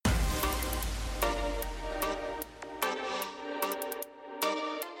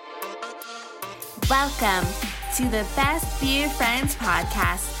Welcome to the Best Beer Friends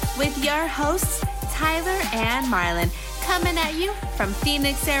podcast with your hosts, Tyler and Marlon, coming at you from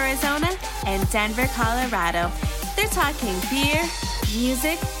Phoenix, Arizona and Denver, Colorado. They're talking beer,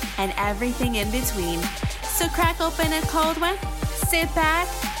 music, and everything in between. So crack open a cold one, sit back,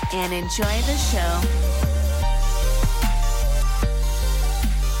 and enjoy the show.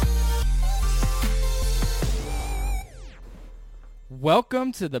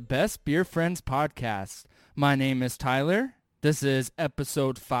 Welcome to the Best Beer Friends podcast. My name is Tyler. This is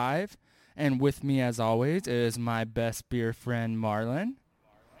episode 5. And with me, as always, is my best beer friend, Marlon.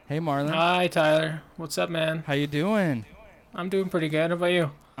 Hey, Marlon. Hi, Tyler. What's up, man? How you doing? I'm doing pretty good. How about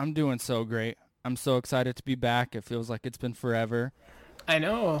you? I'm doing so great. I'm so excited to be back. It feels like it's been forever. I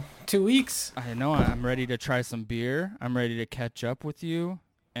know. 2 weeks. I know. I'm ready to try some beer. I'm ready to catch up with you.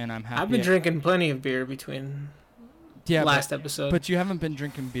 And I'm happy. I've been drinking plenty of beer between last episode. But you haven't been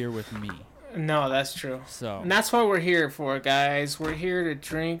drinking beer with me. No, that's true. So. And that's what we're here for, guys. We're here to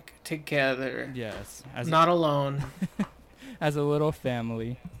drink together. Yes. Not alone. As a little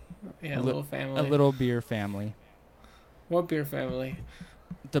family. Yeah, a little family. A little beer family. What beer family?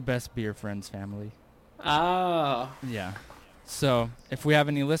 The Best Beer Friends family. Oh. Yeah. So, if we have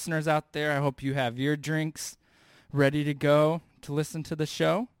any listeners out there, I hope you have your drinks ready to go to listen to the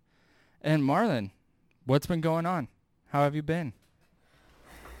show. And Marlon, what's been going on? How have you been?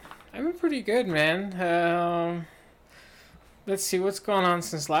 I've been pretty good, man. Let's see what's going on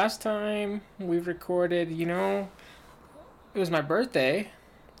since last time we recorded. You know, it was my birthday.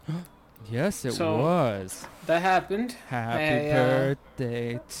 Yes, it was. That happened. Happy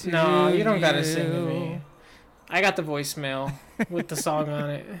birthday to you. No, you don't gotta sing to me. I got the voicemail with the song on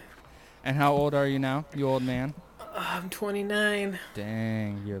it. And how old are you now, you old man? I'm 29.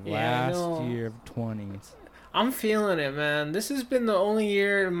 Dang, your last year of 20s. I'm feeling it, man. This has been the only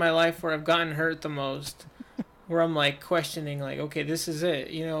year in my life where I've gotten hurt the most. Where I'm like questioning, like, okay, this is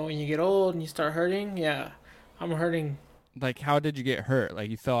it. You know, when you get old and you start hurting, yeah, I'm hurting. Like, how did you get hurt? Like,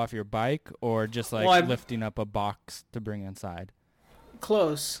 you fell off your bike or just like lifting up a box to bring inside?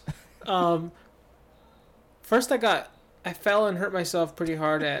 Close. First I fell and hurt myself pretty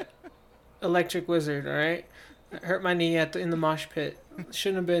hard at Electric Wizard, all right? I hurt my knee in the mosh pit.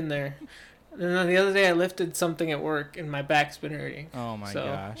 Shouldn't have been there. And then the other day I lifted something at work and my back's been hurting. Oh my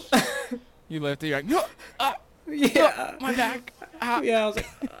gosh. You lifted, you're like, no, yeah, my back. Yeah,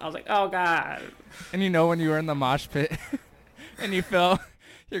 I was like, oh God. And you know when you were in the mosh pit and you fell,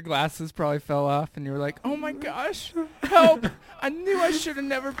 your glasses probably fell off and you were like, oh my gosh, help. I knew I should have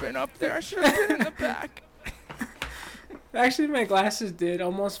never been up there. I should have been in the back. Actually, my glasses did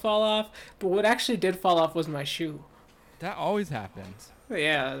almost fall off, but what actually did fall off was my shoe. That always happens.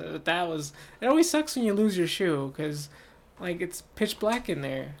 Yeah, it always sucks when you lose your shoe, because, like, it's pitch black in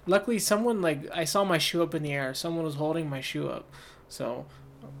there. Luckily, I saw my shoe up in the air. Someone was holding my shoe up. So,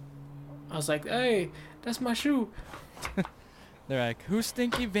 I was like, hey, that's my shoe. They're like, whose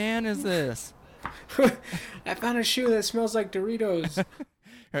stinky van is this? I found a shoe that smells like Doritos.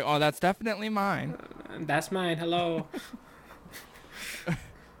 Oh, that's definitely mine. That's mine. Hello.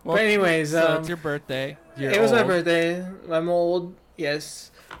 Well, but anyways, so it's your birthday. It was my birthday. I'm old.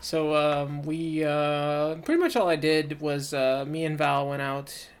 Yes. So we pretty much all I did was me and Val went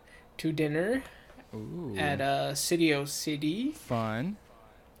out to dinner. Ooh. At City O City. Fun.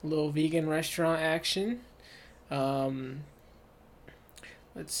 A little vegan restaurant action. Let's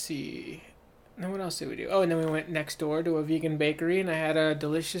see. Now what else did we do? Oh, and then we went next door to a vegan bakery, and I had a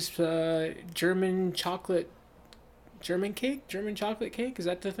delicious German chocolate cake. Is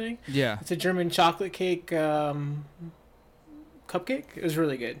that the thing? Yeah. It's a German chocolate cake cupcake. It was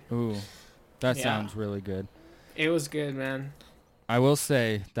really good. Ooh, that sounds really good. It was good, man. I will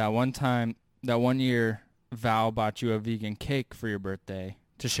say that one year, Val bought you a vegan cake for your birthday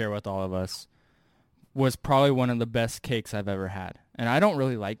to share with all of us. Was probably one of the best cakes I've ever had. And I don't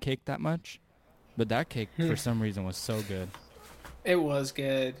really like cake that much, but that cake for some reason was so good. It was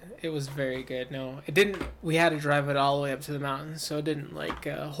good. It was very good. No, it didn't. We had to drive it all the way up to the mountains, so it didn't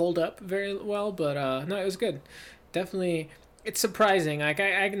hold up very well. But no, it was good. Definitely, it's surprising. Like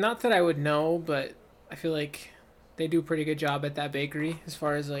I not that I would know, but I feel like they do a pretty good job at that bakery as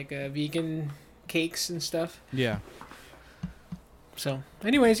far as vegan cakes and stuff. Yeah. So,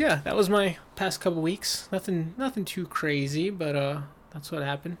 anyways, yeah, that was my past couple weeks. Nothing too crazy, but that's what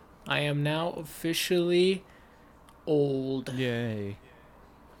happened. I am now officially old. Yay.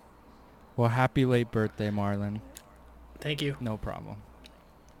 Well, happy late birthday, Marlon. Thank you. No problem.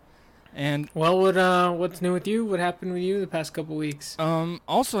 And well, what's new with you? What happened with you the past couple weeks?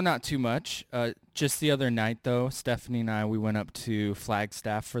 Also not too much. Just the other night though, Stephanie and I, we went up to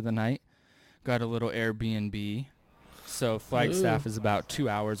Flagstaff for the night. got a little Airbnb. So Flagstaff is about 2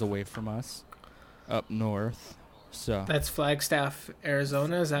 hours away from us, up north. So That's Flagstaff,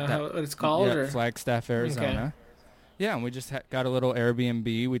 Arizona. Is that what it's called? Yeah, or? Flagstaff, Arizona. Okay. Yeah, and we just got a little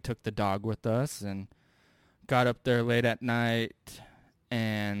Airbnb. We took the dog with us and got up there late at night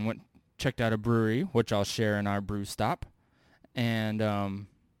and checked out a brewery, which I'll share in our brew stop, and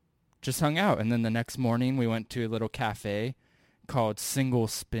just hung out. And then the next morning we went to a little cafe called Single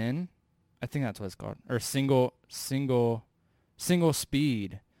Spin. I think that's what it's called, or Single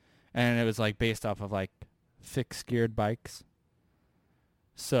Speed, and it was like based off of like fixed geared bikes.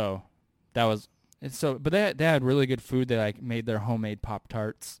 So that was it. So, but they had really good food. They like made their homemade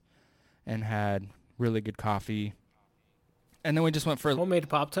Pop-Tarts and had really good coffee. And then we just went for Homemade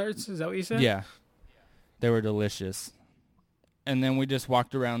Pop-Tarts? Is that what you said? Yeah, they were delicious. And then we just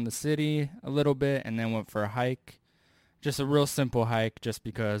walked around the city a little bit and then went for a hike. Just a real simple hike, just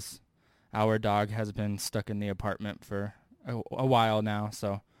because our dog has been stuck in the apartment for a while now,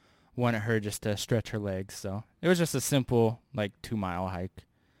 so wanted her just to stretch her legs. So it was just a simple, like, 2-mile hike.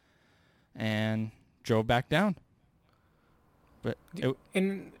 And drove back down. But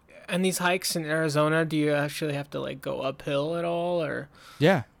And these hikes in Arizona, do you actually have to, like, go uphill at all, or?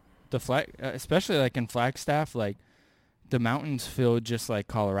 yeah, especially like in Flagstaff, like the mountains feel just like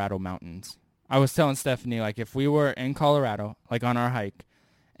Colorado mountains. I was telling Stephanie, like, if we were in Colorado, like on our hike,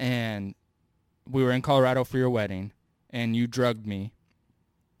 and we were in Colorado for your wedding, and you drugged me,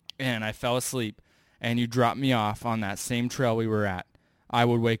 and I fell asleep, and you dropped me off on that same trail we were at, I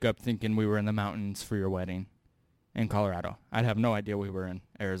would wake up thinking we were in the mountains for your wedding in Colorado. I'd have no idea we were in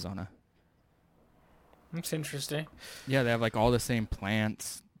Arizona. That's interesting. Yeah, they have like all the same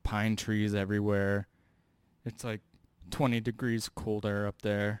plants, pine trees everywhere. It's like 20 degrees colder up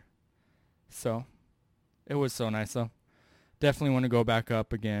there. So it was so nice though. Definitely want to go back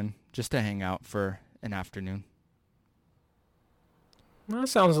up again just to hang out for an afternoon. Well, that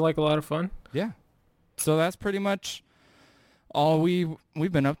sounds like a lot of fun. Yeah. So that's pretty much all we've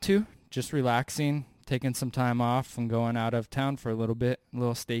been up to. Just relaxing, taking some time off and going out of town for a little bit, a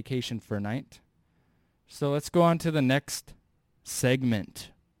little staycation for a night. So let's go on to the next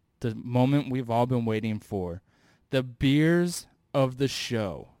segment, the moment we've all been waiting for, the beers of the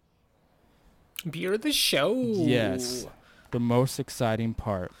show. Beer of the show. Yes, the most exciting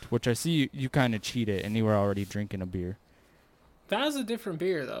part, which I see you kind of cheated and you were already drinking a beer. That was a different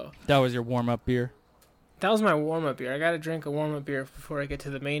beer, though. That was your warm-up beer? That was my warm-up beer. I got to drink a warm-up beer before I get to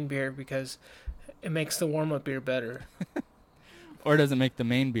the main beer because it makes the warm-up beer better. Or does it make the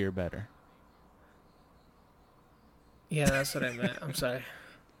main beer better? Yeah, that's what I meant. I'm sorry.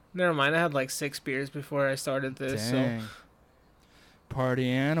 Never mind. I had like 6 beers before I started this. Dang. Party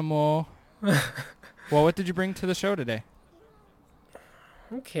animal. Well, what did you bring to the show today?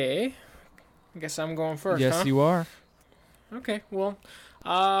 Okay. I guess I'm going first, Yes, huh? you are. Okay, well,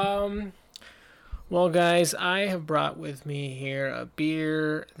 guys, I have brought with me here a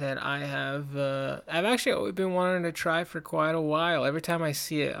beer that I've actually been wanting to try for quite a while. Every time I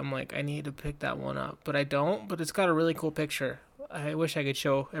see it, I'm like, I need to pick that one up, but I don't, but it's got a really cool picture. I wish I could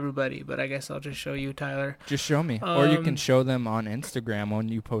show everybody, but I guess I'll just show you, Tyler. Just show me. Or you can show them on Instagram when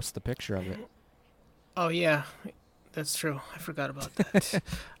you post the picture of it. Oh, yeah, that's true. I forgot about that.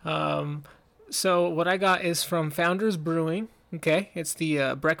 So what I got is from Founders Brewing. Okay, it's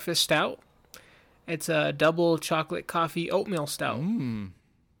the breakfast stout. It's a double chocolate coffee oatmeal stout.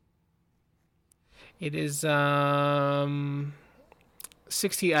 It is 60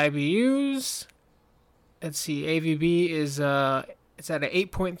 IBUs. Let's see, ABV is it's at an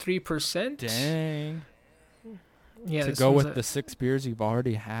 8.3%. Dang. Yeah, to go with the 6 beers you've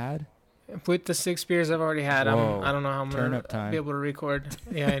already had? With the 6 beers I've already had, I don't know how I'm going to be able to record.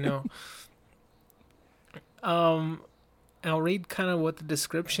 Yeah, I know. I'll read kind of what the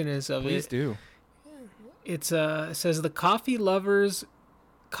description is of Please it. do. It says the coffee lovers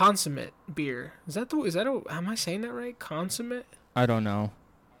consummate beer. Am I saying that right? Consummate? I don't know.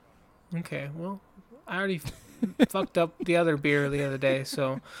 Okay, well, I already fucked up the other beer the other day,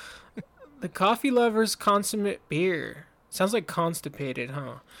 so the coffee lovers consummate beer. Sounds like constipated,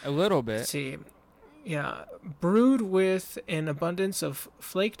 huh? A little bit. Let's see. Yeah, brewed with an abundance of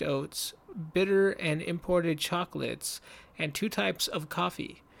flaked oats, bitter and imported chocolates, and 2 types of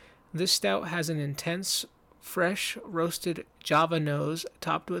coffee. This stout has an intense, fresh, roasted Java nose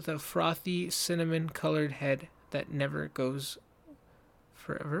topped with a frothy, cinnamon-colored head that never goes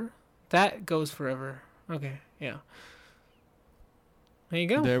forever. That goes forever. Okay, yeah. There you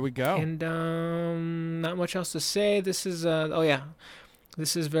go. There we go. And not much else to say. This is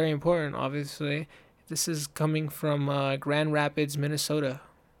this is very important. Obviously, this is coming from Grand Rapids, Minnesota.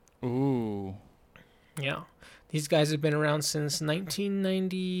 Ooh. Yeah. These guys have been around since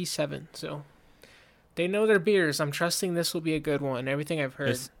 1997, so they know their beers. I'm trusting this will be a good one. Everything I've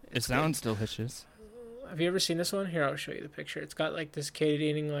heard. It sounds delicious. Have you ever seen this one? Here, I'll show you the picture. It's got like this kid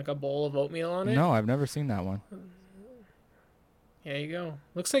eating like a bowl of oatmeal on it. No, I've never seen that one. There you go.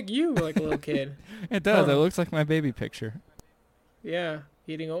 Looks like you, like a little kid. It does. Huh. It looks like my baby picture. Yeah,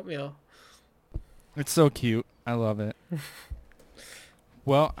 eating oatmeal. It's so cute. I love it.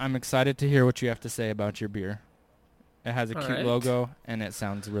 Well, I'm excited to hear what you have to say about your beer. It has a All cute right. logo, and it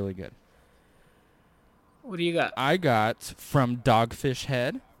sounds really good. What do you got? I got from Dogfish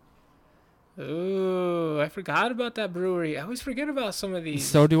Head. Ooh, I forgot about that brewery. I always forget about some of these.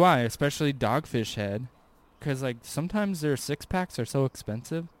 So do I, especially Dogfish Head. Because, like, sometimes their six-packs are so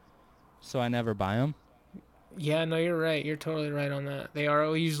expensive, so I never buy them. Yeah, no, you're right. You're totally right on that. They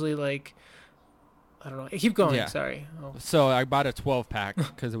are usually like, I don't know. Keep going. Yeah. Sorry. Oh. So I bought a 12-pack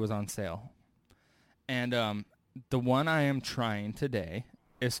because it was on sale. And the one I am trying today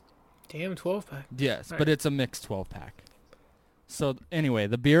is... Damn, 12 pack. Yes, All but right. it's a mixed 12-pack. So anyway,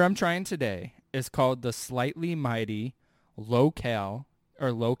 the beer I'm trying today is called the Slightly Mighty Low-Cal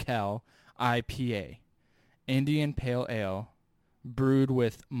IPA. Indian Pale Ale, brewed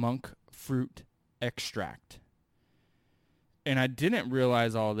with monk fruit extract. And I didn't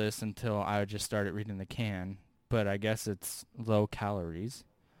realize all this until I just started reading the can, but I guess it's low calories.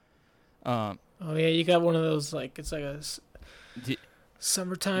 Oh yeah, you got one of those like it's like a D-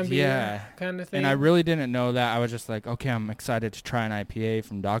 summertime beer yeah. kind of thing. And I really didn't know that. I was just like, okay, I'm excited to try an IPA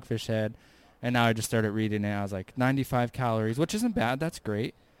from Dogfish Head. And now I just started reading it. I was like, 95 calories, which isn't bad. That's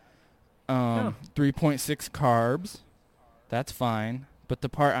great. 3.6 carbs. That's fine. But the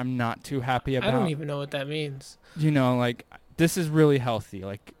part I'm not too happy about, I don't even know what that means. like, this is really healthy.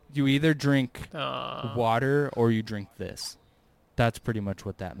 Like, you either drink Aw. water or you drink this. That's pretty much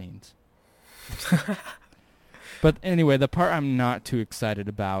what that means. But anyway, the part I'm not too excited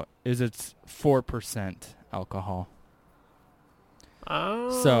about is it's 4% alcohol.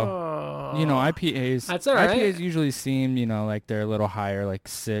 Oh. So, IPAs. That's all right. IPAs usually seem, like they're a little higher, like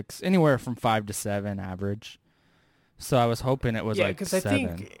 6, anywhere from 5 to 7 average. So I was hoping it was yeah, like because 7. I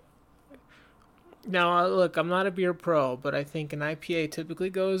think. Now, look, I'm not a beer pro, but I think an IPA typically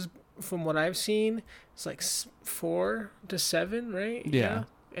goes, from what I've seen, it's like 4 to 7, right? Yeah.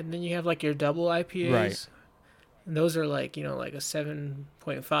 And then you have like your double IPAs. Right. And those are like, like a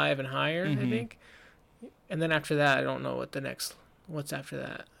 7.5 and higher, I Mhm. think. And then after that, I don't know what's after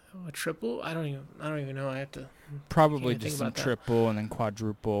that. A triple? I don't even know. I have to Probably can't just think some about that. triple and then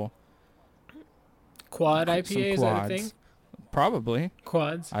quadruple. quad Some IPA, is that a quads. thing? Probably.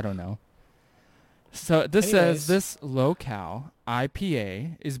 Quads. I don't know. So this Anyways. says this low-cal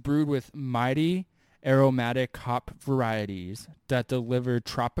IPA is brewed with mighty aromatic hop varieties that deliver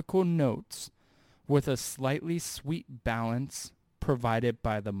tropical notes with a slightly sweet balance provided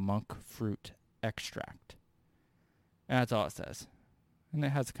by the monk fruit extract. And that's all it says. And it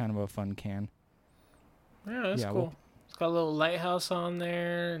has kind of a fun can. Yeah, that's Yeah, cool. well- It's got a little lighthouse on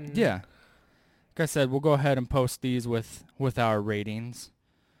there. And Yeah. Like I said, we'll go ahead and post these with our ratings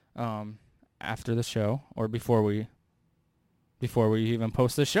after the show or before we even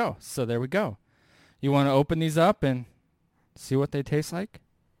post the show. So there we go. You want to open these up and see what they taste like?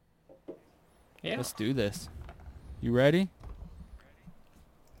 Yeah. Let's do this. You ready?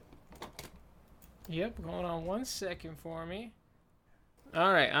 Yep, going on 1 second for me.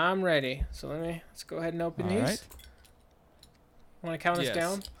 All right, I'm ready. So let's go ahead and open All these. right. Want to count us Yes.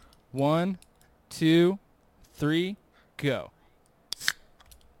 down? 1, 2, 3, go.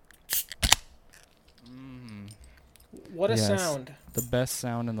 What a Yes. sound. The best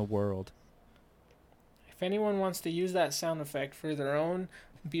sound in the world. If anyone wants to use that sound effect for their own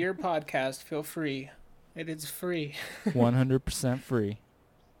beer podcast, feel free. It is free. 100% free.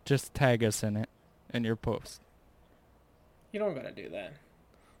 Just tag us in it in your post. You don't gotta do that.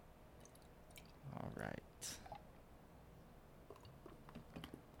 All right.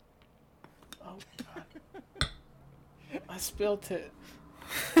 Oh, God. I spilt it.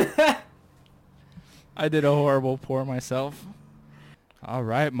 I did a horrible pour myself. All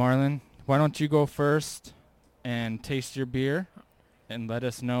right, Marlon. Why don't you go first and taste your beer and let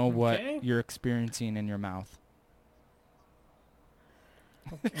us know Okay. what you're experiencing in your mouth.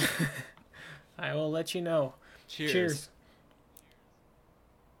 I will let you know. Cheers.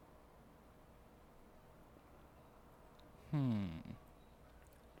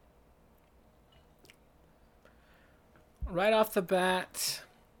 Right off the bat,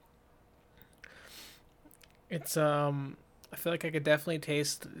 it's I feel like I could definitely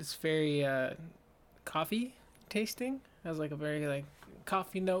taste it's very coffee tasting. It has like a very like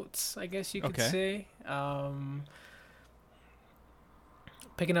coffee notes, I guess you could Okay. say.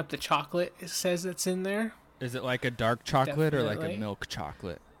 Picking up the chocolate, it says it's in there. Is it like a dark chocolate or like a Definitely. milk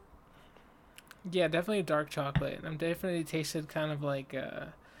chocolate? Yeah, definitely dark chocolate. I'm definitely tasted kind of like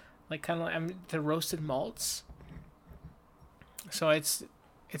the roasted malts. So it's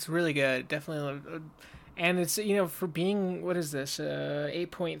really good. Definitely, and it's for being what is this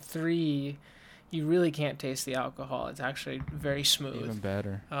 8.3, you really can't taste the alcohol. It's actually very smooth. Even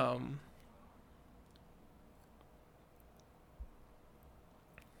better.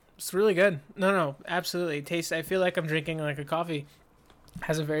 It's really good. No, absolutely. It tastes. I feel like I'm drinking like a coffee.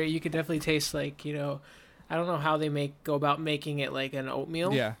 Has a very. You could definitely taste like I don't know how they go about making it like an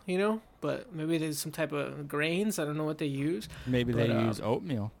oatmeal. Yeah. But maybe there's some type of grains. I don't know what they use. Maybe they But, use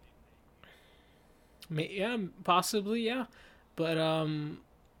oatmeal. Yeah, possibly. Yeah, but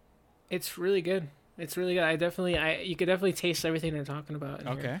it's really good. It's really good. You could definitely taste everything they're talking about. In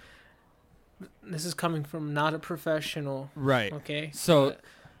Okay. here. This is coming from not a professional. Right. Okay. So But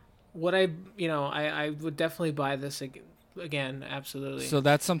what I would definitely buy this again. Absolutely. So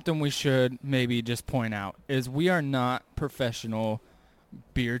that's something we should maybe just point out is we are not professional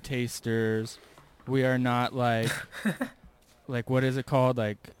beer tasters. We are not like what is it called?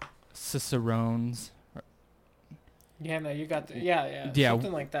 Like cicerones. Yeah, no, you got yeah, Yeah.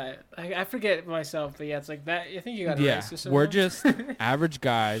 something like that. I forget myself, but yeah, it's like that. I think you got it Yeah. right. So We're just average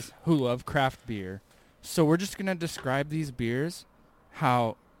guys who love craft beer. So we're just going to describe these beers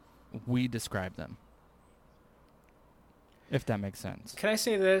how we describe them. If that makes sense. Can I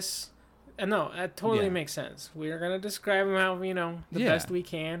say this? No, that totally Yeah. makes sense. We're gonna describe them how the Yeah. best we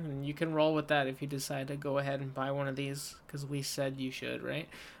can, and you can roll with that if you decide to go ahead and buy one of these because we said you should, right?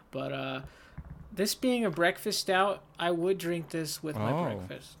 But this being a breakfast stout, I would drink this with my Oh.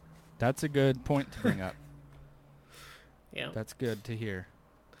 breakfast. That's a good point to bring up. Yeah. That's good to hear.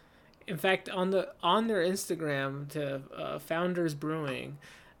 In fact, on their Instagram to Founders Brewing,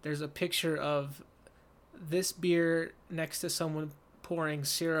 there's a picture of this beer next to someone pouring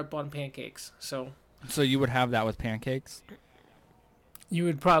syrup on pancakes. So So you would have that with pancakes? you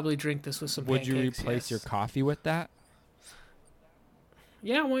would probably drink this with some Would pancakes. you replace your yes. coffee with that?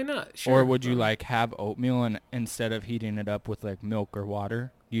 Yeah, why not? Sure. Or would you like have oatmeal and instead of heating it up with like milk or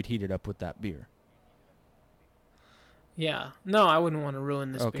water, you'd heat it up with that beer? Yeah. No, I wouldn't want to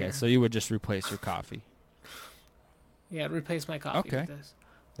ruin this Okay, beer. so you would just replace your coffee. Yeah, I'd replace my coffee Okay. with this.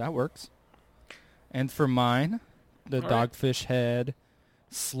 That works. And for mine, the All right. Dogfish Head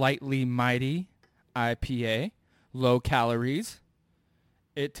Slightly Mighty IPA, low calories.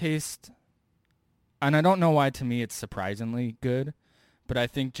 It tastes, and I don't know why to me it's surprisingly good, but I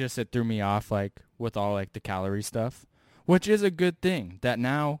think just it threw me off like with all like the calorie stuff, which is a good thing that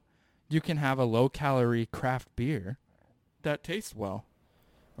now you can have a low calorie craft beer that tastes well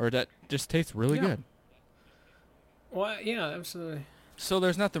or that just tastes really Yeah. good. Well, yeah, absolutely. So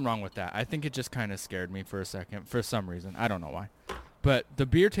there's nothing wrong with that. I think it just kind of scared me for a second for some reason. I don't know why. But the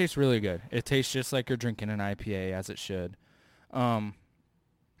beer tastes really good. It tastes just like you're drinking an IPA as it should.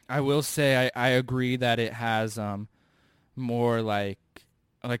 I will say I agree that it has more like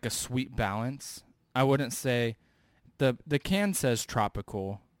a sweet balance. I wouldn't say the can says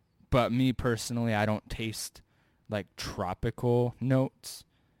tropical, but me personally I don't taste like tropical notes.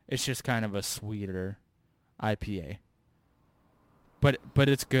 It's just kind of a sweeter IPA. But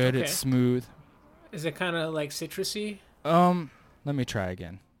it's good. Okay. It's smooth. Is it kind of like citrusy? Let me try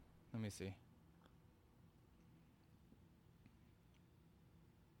again. Let me see.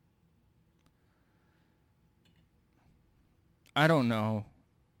 I don't know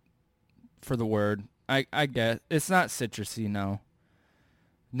for the word. I guess it's not citrusy, no.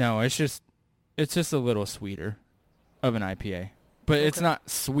 No, it's just a little sweeter of an IPA. But it's Okay. not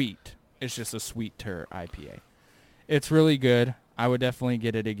sweet. It's just a sweeter IPA. It's really good. I would definitely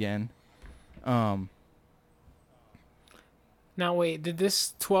get it again. Now wait, did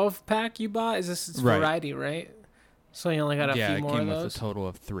this 12 pack you bought? Is this Right. variety, right? So you only got a yeah, few it more came of with those. a total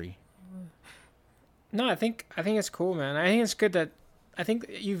of 3. No, I think it's cool, man. I think it's good that I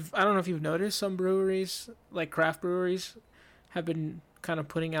don't know if you've noticed some breweries, like craft breweries, have been kind of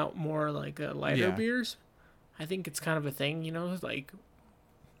putting out more like lighter Yeah. beers. I think it's kind of a thing, like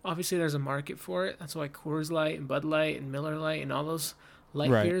obviously there's a market for it. That's why Coors Light and Bud Light and Miller Light and all those light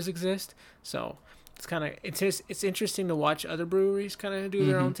Right. beers exist. So it's interesting to watch other breweries kind of do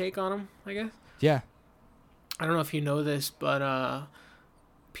their own take on them, I guess. Yeah. I don't know if you know this, but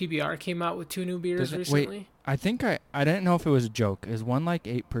PBR came out with 2 new beers Does it- recently. wait. I think I didn't know if it was a joke. Is one like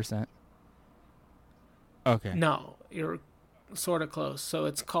 8%? Okay. No, you're sort of close. So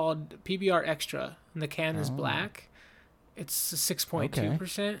it's called PBR Extra, and the can is Oh. black, It's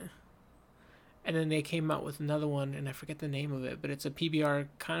 6.2%. And then they came out with another one, and I forget the name of it, but it's a PBR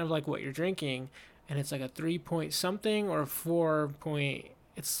kind of like what you're drinking, and it's like a 3 point something or 4 point.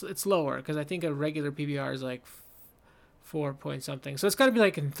 It's lower because I think a regular PBR is like 4 point something. So it's got to be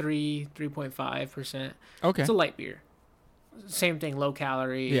like in 3.5%. Okay. It's a light beer. Same thing, low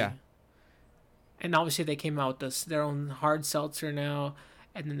calorie. Yeah. And obviously they came out with their own hard seltzer now,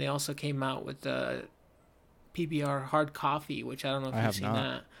 and then they also came out with the PBR hard coffee, which I don't know if you've seen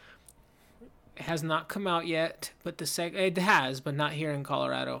that. It has not come out yet, but it has, but not here in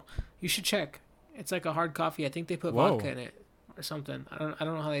Colorado. You should check. It's like a hard coffee. I think they put vodka in it or something. I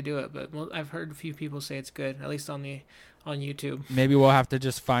don't know how they do it, but I've heard a few people say it's good, at least on YouTube. Maybe we'll have to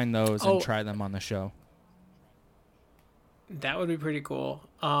just find those and try them on the show. That would be pretty cool.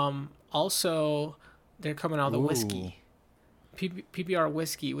 Also, they're coming out with whiskey, PBR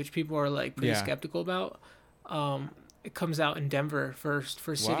whiskey, which people are like pretty skeptical about. It comes out in Denver first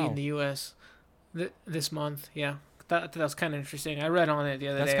city in the U.S. This month. Yeah, that's kind of interesting. I read on it the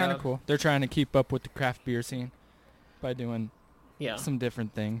other day. That's kind of cool. They're trying to keep up with the craft beer scene by doing some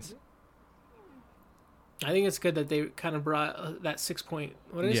different things. I think it's good that they kind of brought that 6 point.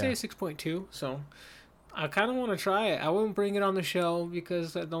 What did I say? 6.2. So I kind of want to try it. I won't bring it on the show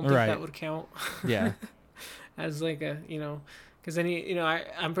because I don't think that would count. Yeah. As like a because then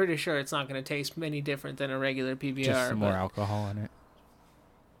I'm pretty sure it's not going to taste any different than a regular PBR. Just some more alcohol in it.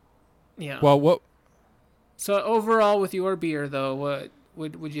 Yeah. Well, So overall, with your beer though, what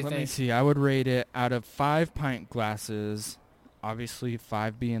would you think? Let me see. I would rate it out of 5 pint glasses. Obviously,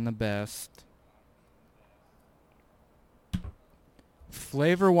 5 being the best.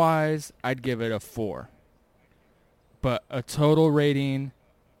 Flavor-wise, I'd give it a 4. But a total rating,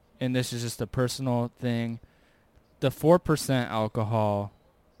 and this is just a personal thing, the 4% alcohol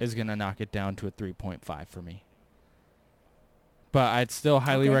is going to knock it down to a 3.5 for me. But I'd still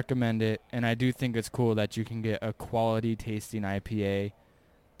highly recommend it, and I do think it's cool that you can get a quality tasting IPA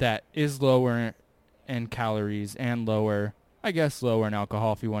that is lower in calories and lower in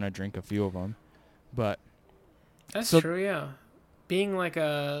alcohol if you want to drink a few of them. But that's true, yeah. Being like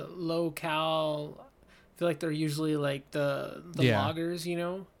a low cal, I feel like they're usually like the lagers,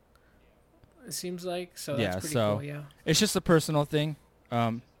 it seems like. So that's pretty cool, yeah. It's just a personal thing.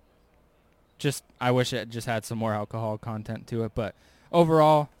 I wish it just had some more alcohol content to it. But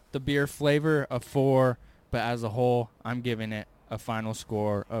overall, the beer flavor of 4, but as a whole, I'm giving it a final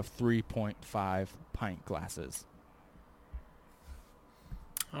score of 3.5 pint glasses.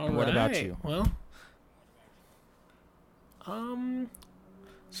 What about you? Well,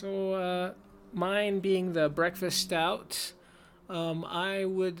 mine being the breakfast stout, I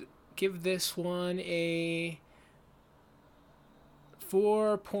would give this one a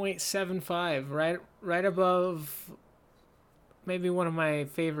 4.75, right above maybe one of my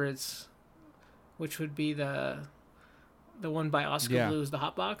favorites, which would be the one by Oscar Blues, the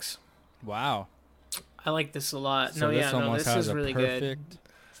Hot Box. Wow. I like this a lot. So this is really good.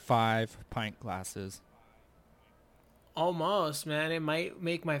 5 pint glasses. Almost, man. It might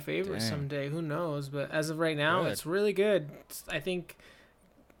make my favorite someday. Who knows? But as of right now, it's really good. I think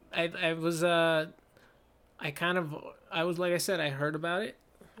I was like I said, I heard about it,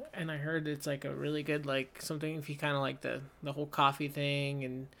 and I heard it's like a really good, like something if you kind of like the whole coffee thing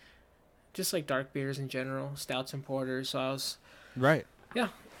and just like dark beers in general, stouts and porters. So I was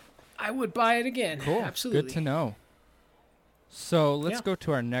I would buy it again. Cool. Absolutely. Good to know. So let's go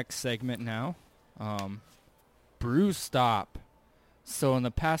to our next segment now. Brew Stop. So in the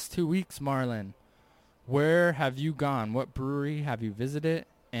past 2 weeks, Marlon, where have you gone? What brewery have you visited?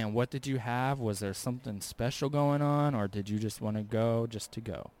 And what did you have? Was there something special going on, or did you just want to go just to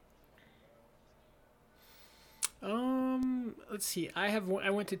go? Let's see. I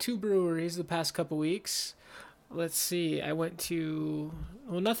went to 2 breweries the past couple weeks. Let's see. I went to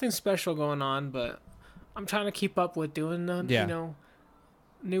nothing special going on, but I'm trying to keep up with doing the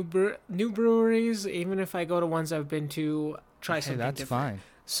new breweries. Even if I go to ones I've been to, try something different. That's fine.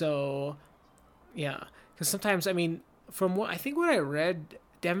 So, yeah, because sometimes from what I read,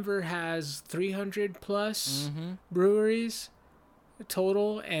 Denver has 300 plus breweries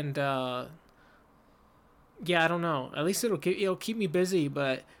total, and I don't know. At least it'll keep me busy,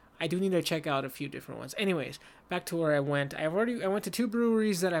 but I do need to check out a few different ones. Anyways, back to where I went. I went to 2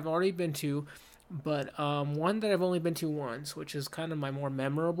 breweries that I've already been to, but one that I've only been to once, which is kind of my more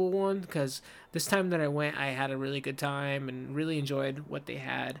memorable one, because this time that I went, I had a really good time and really enjoyed what they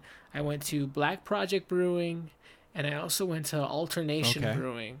had. I went to Black Project Brewing, and I also went to Alternation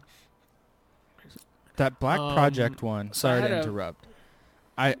Brewing. That Black Project one, sorry to interrupt.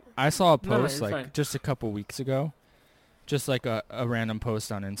 I saw a post just a couple weeks ago just like a random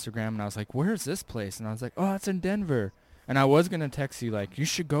post on Instagram, and I was like, where's this place? And I was like, oh, it's in Denver. And I was going to text you like, you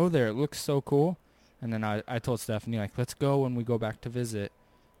should go there. It looks so cool. And then I told Stephanie, like, let's go when we go back to visit.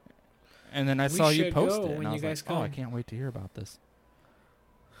 And then I saw you post it, and I was like, oh, I can't wait to hear about this.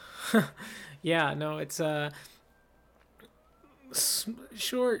 Yeah, no, it's a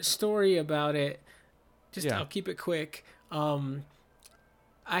short story about it. I'll keep it quick.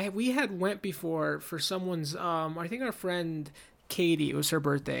 We had went before for someone's, I think our friend Katie, it was her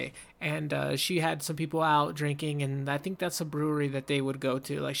birthday, and she had some people out drinking, and I think that's a brewery that they would go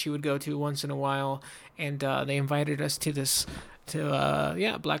to, like she would go to once in a while, and they invited us to this,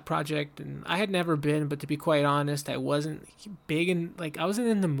 Black Project, and I had never been, but to be quite honest, I wasn't big and like I wasn't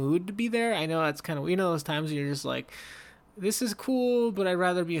in the mood to be there. I know that's kind of, those times when you're just like, this is cool, but I'd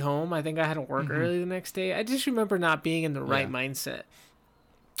rather be home. I think I had to work early the next day. I just remember not being in the right mindset,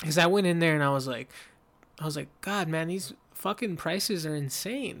 because I went in there and I was like, God, man, these fucking prices are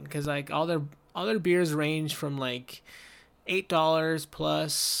insane. Because like all their beers range from like $8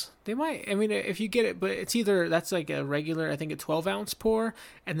 plus. They might, I mean, if you get it, but it's either that's like a regular, I think a 12-ounce pour,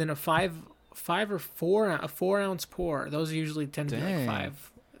 and then a 4-ounce pour. Those usually tend to be like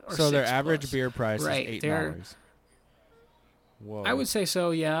 5 or 6. So their average plus. beer price is $8. Whoa. I would say so,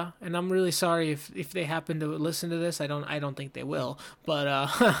 yeah. And I'm really sorry if they happen to listen to this. I don't think they will. But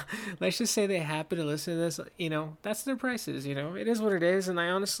let's just say they happen to listen to this. That's their prices. It is what it is. And I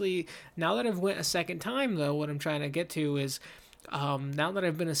honestly, now that I've went a second time, though, what I'm trying to get to is, now that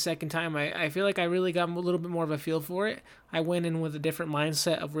I've been a second time, I feel like I really got a little bit more of a feel for it. I went in with a different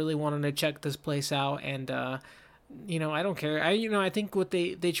mindset of really wanting to check this place out, and I don't care. I think what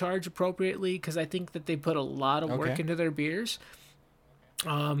they charge appropriately, because I think that they put a lot of work into their beers.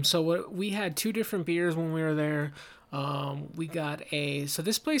 So we had 2 different beers when we were there. We got so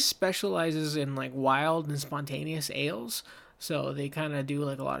this place specializes in like wild and spontaneous ales. So they kind of do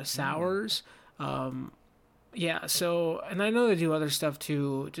like a lot of sours. So, and I know they do other stuff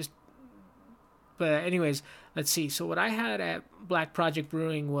too, but anyways, let's see. So what I had at Black Project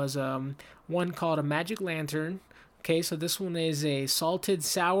Brewing was, one called a Magic Lantern. Okay. So this one is a salted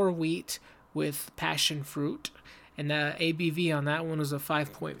sour wheat with passion fruit, and the ABV on that one was a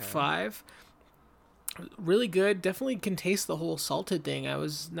 5.5. Really good. Definitely can taste the whole salted thing. I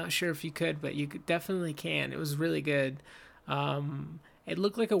was not sure if you could, but you definitely can. It was really good. It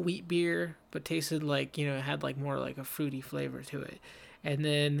looked like a wheat beer, but tasted like, it had like more like a fruity flavor to it. And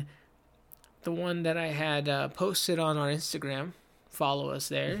then the one that I had posted on our Instagram, follow us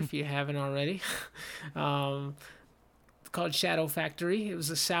there if you haven't already. It's called Shadow Factory. It was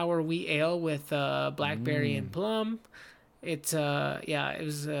a sour wheat ale with blackberry and plum. It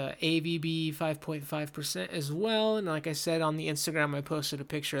was ABV 5.5% as well. And like I said on the Instagram, I posted a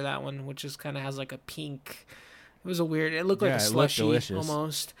picture of that one, which just kind of has like a pink. It was it looked like a slushy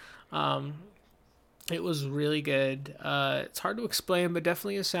almost. It was really good. It's hard to explain, but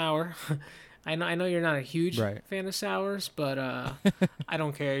definitely a sour. I know you're not a huge fan of sours, but I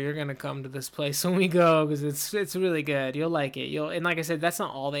don't care. You're gonna come to this place when we go, because it's really good. You'll like it. And like I said, that's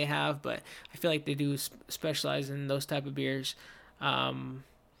not all they have, but I feel like they do specialize in those type of beers. But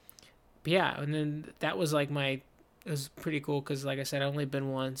yeah, and then that was like it was pretty cool, because like I said, I've only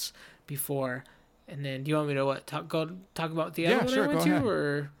been once before. And then, do you want me to talk about the other one I went to,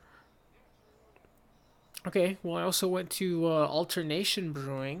 or? Okay, well, I also went to Alternation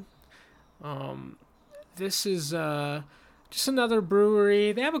Brewing. This is just another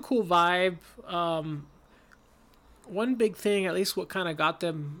brewery. They have a cool vibe. One big thing, at least what kind of got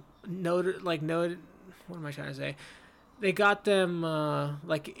them noted. What am I trying to say? They got them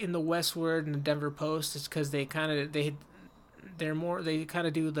like in the Westward and the Denver Post. It's because they kind of do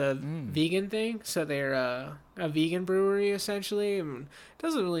the vegan thing. So they're a vegan brewery essentially. And it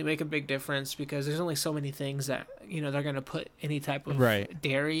doesn't really make a big difference, because there's only so many things that they're gonna put any type of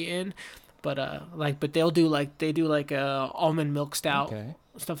dairy in. But they'll do almond milk stout,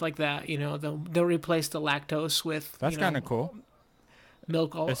 stuff like that. They'll replace the lactose with. That's kind of cool.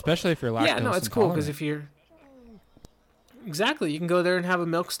 Milk, especially if you're lactose. Yeah, no, it's cool, because if you're. Exactly, you can go there and have a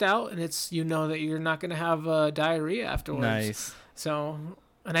milk stout, and it's that you're not going to have diarrhea afterwards. Nice. So,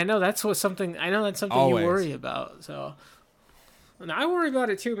 and I know that's something Always. You worry about. So, and I worry about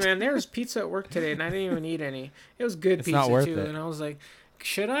it too, man. There was pizza at work today, and I didn't even eat any. It was good pizza too, and I was like,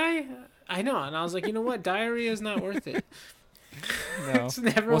 should I? I know, and I was like, you know what? Diarrhea is not worth it. No. It's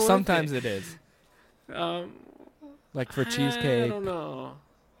never. Well, worth sometimes it is. Like for I cheesecake. I don't know.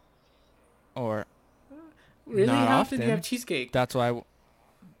 Or. Really? Not How often. often do you have cheesecake? That's why.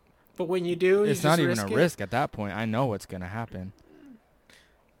 But when you do, it's not even a risk at that point. I know what's gonna happen.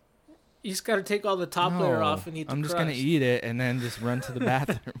 You just got to take all the top layer off and eat the I'm crust. just gonna eat it and then just run to the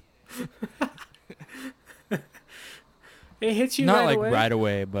bathroom. It hits you Not right like away? right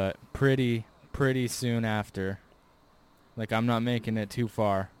away, but pretty soon after. Like I'm not making it too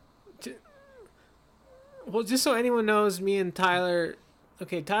far. Well, just so anyone knows, me and Tyler.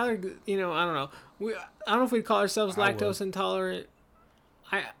 Okay, Tyler. I don't know. I don't know if we call ourselves I lactose would. intolerant.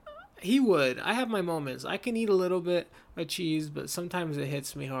 He would. I have my moments. I can eat a little bit of cheese, but sometimes it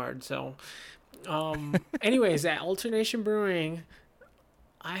hits me hard. So, anyways, at Alternation Brewing,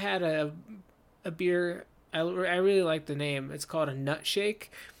 I had a beer. I really like the name. It's called a Nut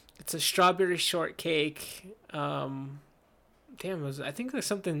Shake. It's a strawberry shortcake. I think there's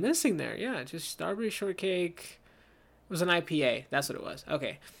something missing there. Yeah, just strawberry shortcake. It was an IPA. That's what it was.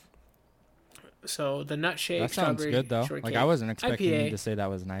 Okay. So the Nut Shake. That sounds good though. Shortcake. Like I wasn't expecting IPA. you to say that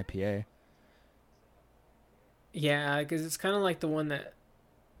was an IPA. Yeah, because it's kind of like the one that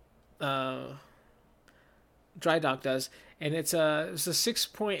Dry Dock does, and it's a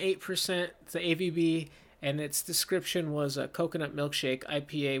 6.8%. The AVB, and its description was a coconut milkshake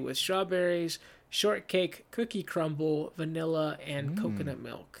IPA with strawberries, shortcake, cookie crumble, vanilla, and coconut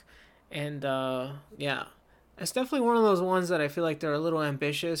milk. And yeah, it's definitely one of those ones that I feel like they're a little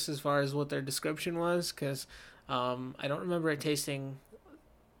ambitious as far as what their description was, because I don't remember it tasting,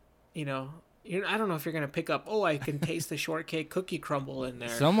 I don't know if you're gonna pick up. Oh, I can taste the shortcake cookie crumble in there.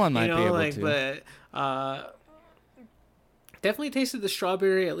 Someone might be able to. But definitely tasted the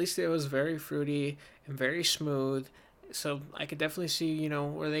strawberry. At least it was very fruity and very smooth. So I could definitely see,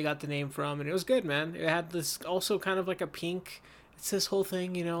 where they got the name from, and it was good, man. It had this also kind of like a pink. It's this whole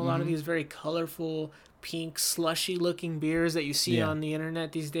thing, a lot of these very colorful, pink, slushy-looking beers that you see on the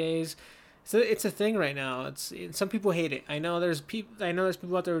internet these days. So it's a thing right now. Some people hate it. I know there's people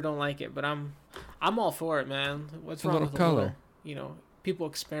out there who don't like it, but I'm all for it, man. What's wrong with color? A little, people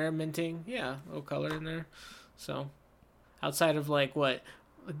experimenting? Yeah, a little color in there. So outside of like what,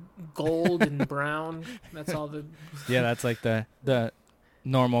 gold and brown, that's all the. Yeah, that's like the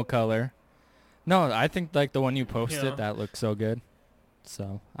normal color. No, I think like the one you posted that looks so good.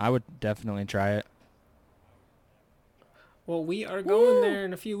 So I would definitely try it. Well, we are going there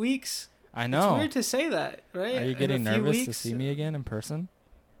in a few weeks. I know. It's weird to say that, right? Are you getting nervous to see me again in person?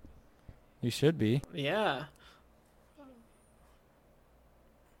 You should be. Yeah.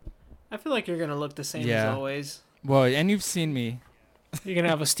 I feel like you're gonna look the same as always. Well, and you've seen me. You're gonna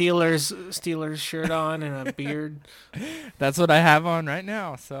have a Steelers shirt on and a beard. That's what I have on right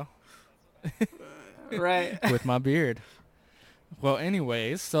now. So. Right. With my beard. Well,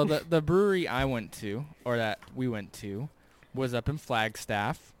 anyways, so the brewery I went to, or that we went to, was up in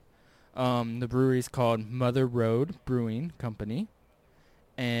Flagstaff. The brewery's called Mother Road Brewing Company,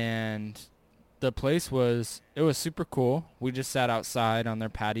 and the place was super cool. We just sat outside on their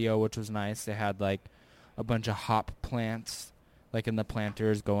patio, which was nice. They had like a bunch of hop plants, like in the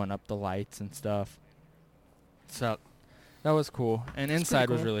planters, going up the lights and stuff. So that was cool, and inside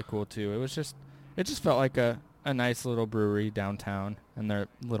was really cool too. It just felt like a nice little brewery downtown in their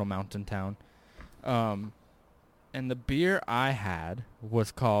little mountain town. And the beer I had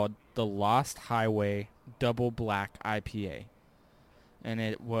was called the Lost Highway Double Black IPA. And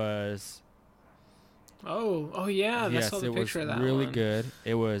it was... Oh yeah, I saw the picture of that one. It was really good.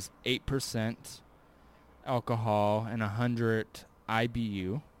 It was 8% alcohol and 100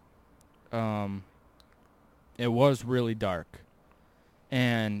 IBU. It was really dark.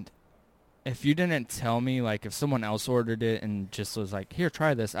 And if you didn't tell me, like if someone else ordered it and just was like, here,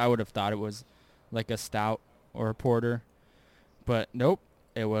 try this, I would have thought it was like a stout or a porter. But nope,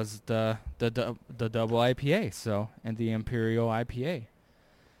 it was the double IPA, and the Imperial IPA.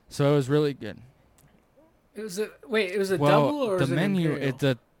 So it was really good. It was a double or the was it menu?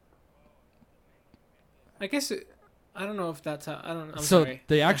 Imperial? I guess I don't know if that's how. I don't. I'm so sorry.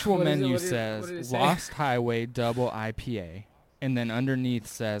 The actual menu what says did it say? Lost Highway Double IPA, and then underneath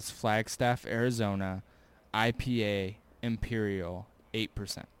says Flagstaff, Arizona, IPA Imperial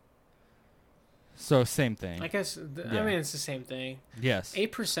 8%. So same thing. I guess. I mean, it's the same thing. Yes.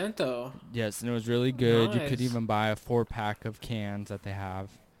 8% though. Yes, and it was really good. Nice. You could even buy a 4-pack of cans that they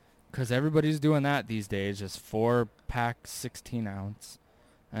have, because everybody's doing that these days. Just 4-pack, 16-ounce,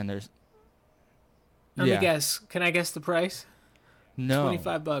 and there's. Let me guess. Can I guess the price? No.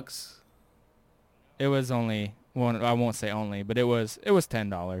 $25. It was only. Well, I won't say only, but it was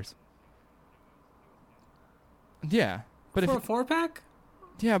 $10. Yeah, but for a 4-pack.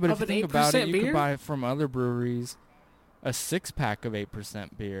 Yeah, but if you think about it, you beer? could buy from other breweries a 6-pack of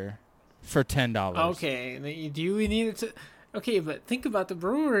 8% beer for $10. Okay, do we need it to? Okay, but think about the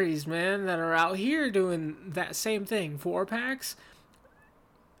breweries, man, that are out here doing that same thing. 4-packs.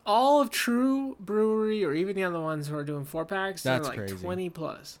 all of True Brewery or even the other ones who are doing 4-packs, they're That's like crazy. 20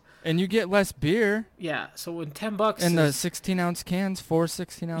 plus. And you get less beer. Yeah, so when $10 And the is... 16-ounce cans, 4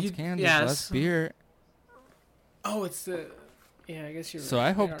 16-ounce cans is less beer. Oh, it's the... Yeah, I guess you're So right.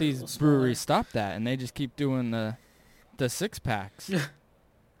 I They hope are a these little breweries smaller. stop that and they just keep doing the 6-packs. They're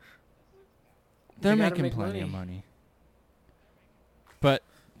gotta making make plenty money. of money. But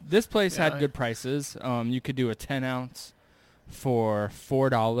this place Yeah, had good prices. You could do a 10-ounce for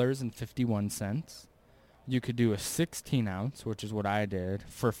 $4.51. You could do a 16-ounce, which is what I did,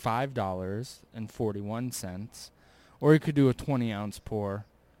 for $5.41. Or you could do a 20-ounce pour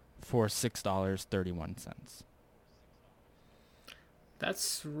for $6.31.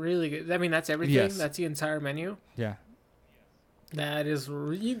 That's really good. I mean, that's everything? Yes. That's the entire menu? Yeah. That's Yes, a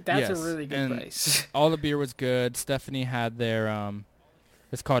really good and price. all the beer was good. Stephanie had their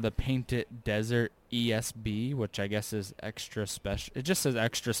it's called a Painted Desert ESB, which I guess is extra special. It just says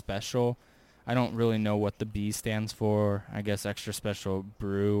extra special. I don't really know what the B stands for. I guess extra special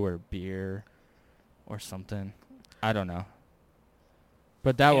brew or beer or something. I don't know.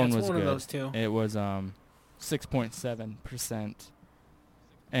 But that one it's was one good. of those two. It was 6.7%,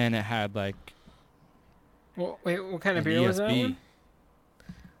 and it had like Well, wait, what kind of an beer was that ESB. one?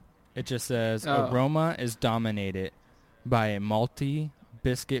 It just says Oh. aroma is dominated by a malty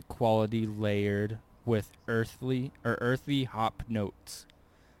biscuit quality layered with earthy hop notes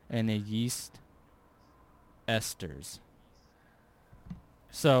and a yeast esters.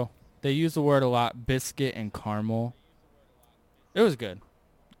 So they use the word a lot, biscuit and caramel. It was good.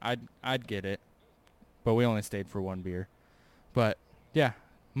 I'd get it, but we only stayed for one beer. But yeah,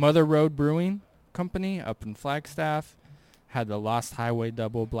 Mother Road Brewing Company up in Flagstaff had the Lost Highway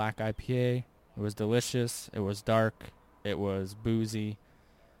Double Black IPA. It was delicious. It was dark. It was boozy.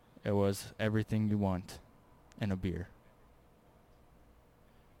 It was everything you want in a beer.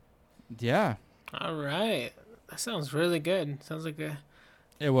 Yeah, All right. That sounds really good. Sounds like a...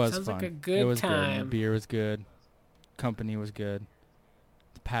 it was Sounds fun. like a good it was good. The time. beer was good. Company was good.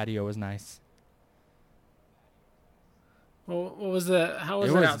 The patio was nice. Well, what was the... How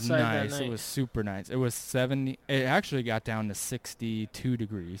was it it was outside nice. that night? It was super nice. It was 70. It actually got down to 62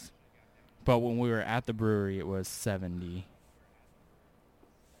 degrees. But when we were at the brewery, it was 70.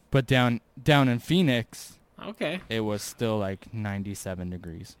 But down in Phoenix, Okay. it was still like 97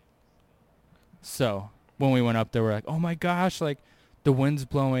 degrees. So when we went up there, we're like, oh my gosh, like the wind's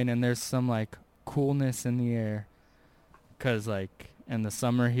blowing and there's some like coolness in the air. Because like in the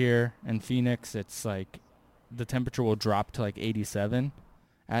summer here in Phoenix, it's like the temperature will drop to like 87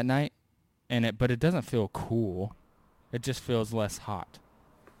 at night. But it doesn't feel cool. It just feels less hot.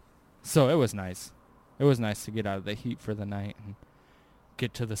 So it was nice. It was nice to get out of the heat for the night and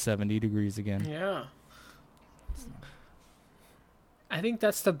get to the 70 degrees again. Yeah. I think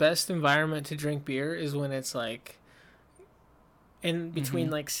that's the best environment to drink beer is when it's like in between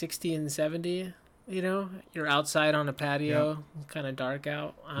Mhm. like 60 and 70, you know? You're outside on a patio, kind of dark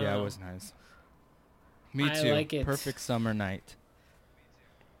out. I don't Yeah, know. it was nice. Me I too. like it. Perfect summer night.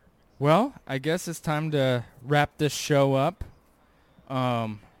 Well, I guess it's time to wrap this show up.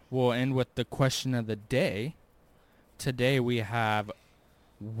 We'll end with the question of the day. Today we have,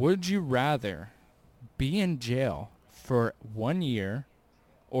 would you rather be in jail for 1 year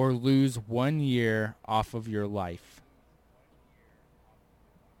or lose 1 year off of your life?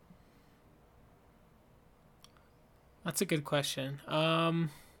 That's a good question.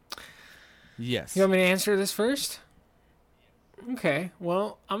 Yes. You want me to answer this first? Okay.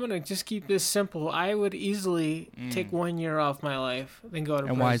 Well, I'm going to just keep this simple. I would easily take 1 year off my life than go to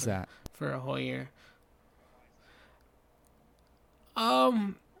prison. And why is that? For a whole year.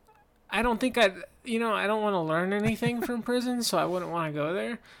 I don't think I don't want to learn anything from prison, so I wouldn't want to go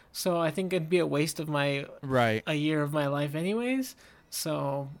there. So I think it'd be a waste of Right. a year of my life anyways.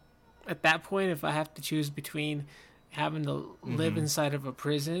 So at that point, if I have to choose between having to live inside of a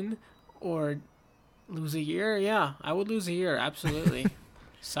prison or lose a year, yeah, I would lose a year. Absolutely.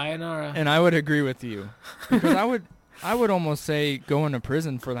 Sayonara. And I would agree with you. Because I would almost say going to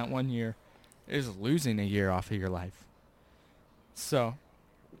prison for that 1 year is losing a year off of your life. So,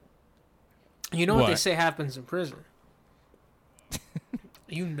 You know what they What? say happens in prison?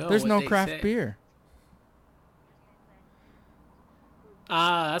 You know there's what no they craft say. beer.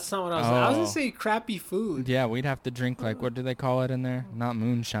 That's not what I was saying. I was Oh. going to say crappy food. Yeah, we'd have to drink like, what do they call it in there? Not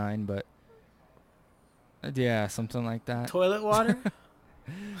moonshine, but yeah, something like that. Toilet water?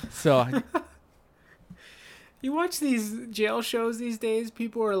 So, You watch these jail shows these days,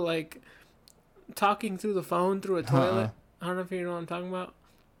 people are like talking through the phone through a toilet. I don't know if you know what I'm talking about.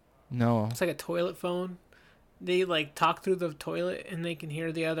 no. It's like a toilet phone. they like talk through the toilet and they can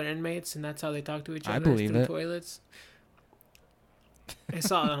hear the other inmates, and that's how they talk to each other. I believe through it. Toilets. I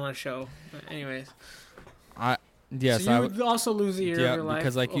saw it on a show. But anyways, Yes, so I you would. would also lose a year of Yeah, your life.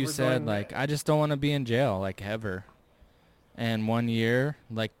 because like you over said, going like back. I just don't want to be in jail like ever. And 1 year,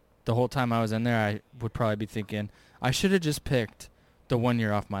 like the whole time I was in there, I would probably be thinking I should have just picked the 1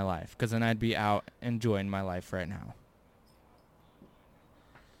 year off my life, because then I'd be out enjoying my life right now.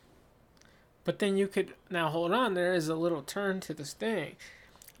 But then you could now hold on. There is a little turn to this thing.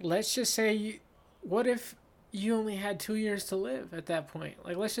 Let's just say what if you only had 2 years to live at that point?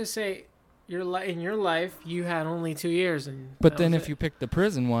 Like, let's just say in your life you had only 2 years, and But then if you picked the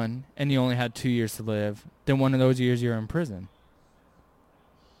prison one and you only had 2 years to live, then one of those years you're in prison.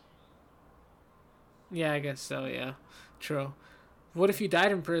 yeah, I guess so. Yeah, true. What if you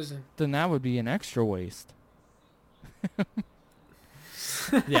died in prison? Then that would be an extra waste.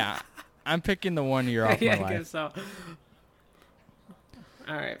 Yeah, I'm picking the 1 year off yeah, my I life. guess so.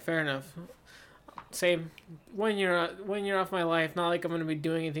 All right, fair enough. Same. 1 year, 1 year off my life. Not like I'm gonna be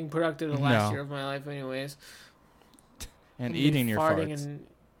doing anything productive the last No. year of my life, anyways. And I'm gonna be eating your farting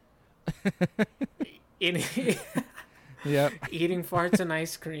farts. and eating, Yep. eating farts and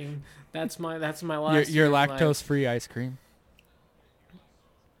ice cream. That's my last. Your year of life. lactose-free ice cream.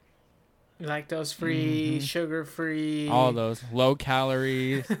 Lactose free, Mhm. sugar free. All those. Low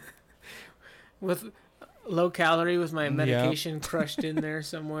calories. With low calorie with my Yep. medication crushed in there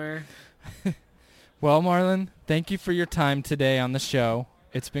somewhere. Well, Marlon, thank you for your time today on the show.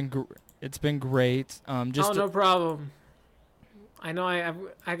 It's been great. Just Oh, no problem. I know I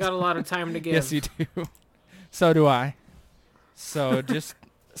got a lot of time to give. yes, you do. So do I. So just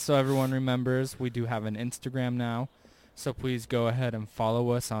so everyone remembers, we do have an Instagram now. So please go ahead and follow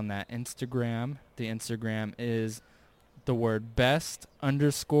us on that Instagram. The Instagram is the word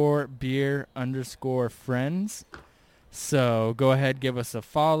best_beer_friends. So go ahead, give us a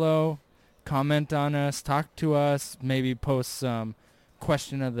follow, comment on us, talk to us, maybe post some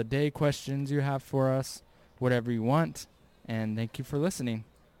question of the day questions you have for us, whatever you want. And thank you for listening.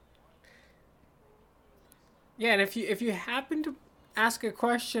 Yeah, and if you happen to ask a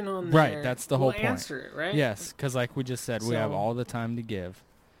question on Right, there, that's the whole we'll point. answer it, right? Yes, because like we just said, we have So- all the time to give.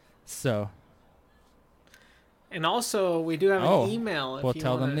 So And also, we do have Oh, an email. If well, you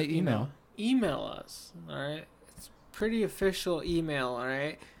tell them wanna, the email. Email us, all right? It's pretty official email, all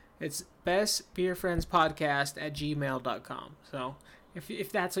right? It's bestbeerfriendspodcast@gmail.com. So if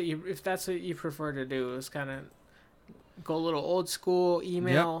that's what you prefer to do, is kind of go a little old school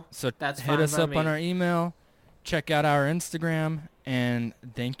email. Yep. So That's hit fine us by up on me. our email. Check out our Instagram, and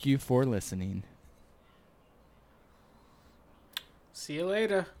thank you for listening. See you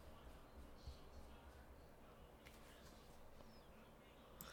later.